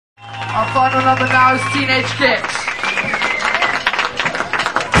Our final number now is Teenage Kicks.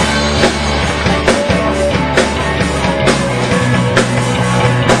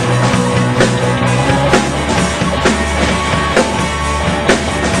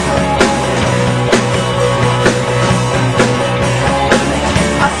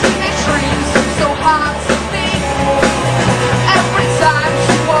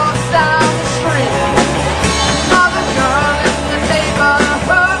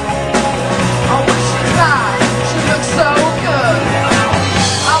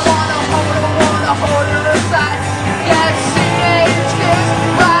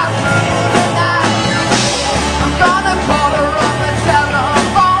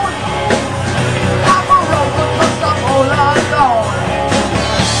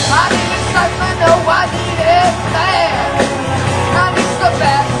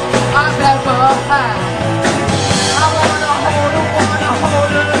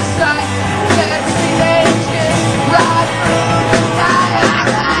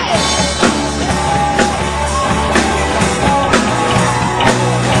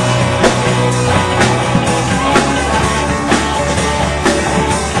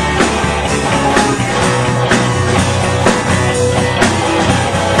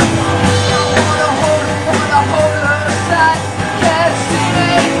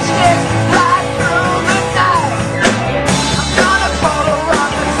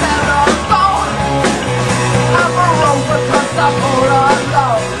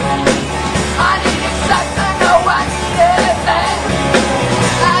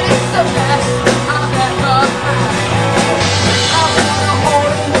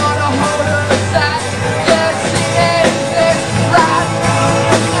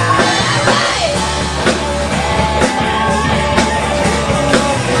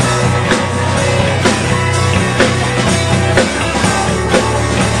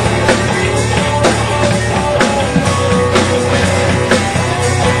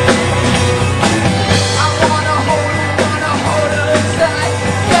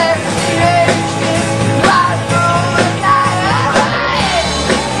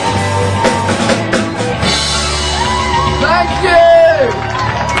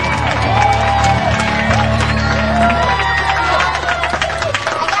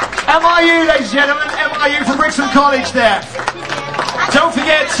 MIU, ladies and gentlemen, MIU from Brixham College there. Don't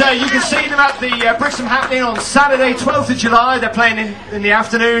forget, you can see them at the Brixham happening on Saturday, 12th of July. They're playing in the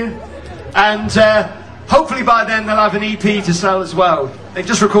afternoon, and hopefully by then they'll have an EP to sell as well. They've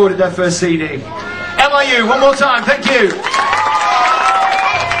just recorded their first CD. MIU, one more time, thank you.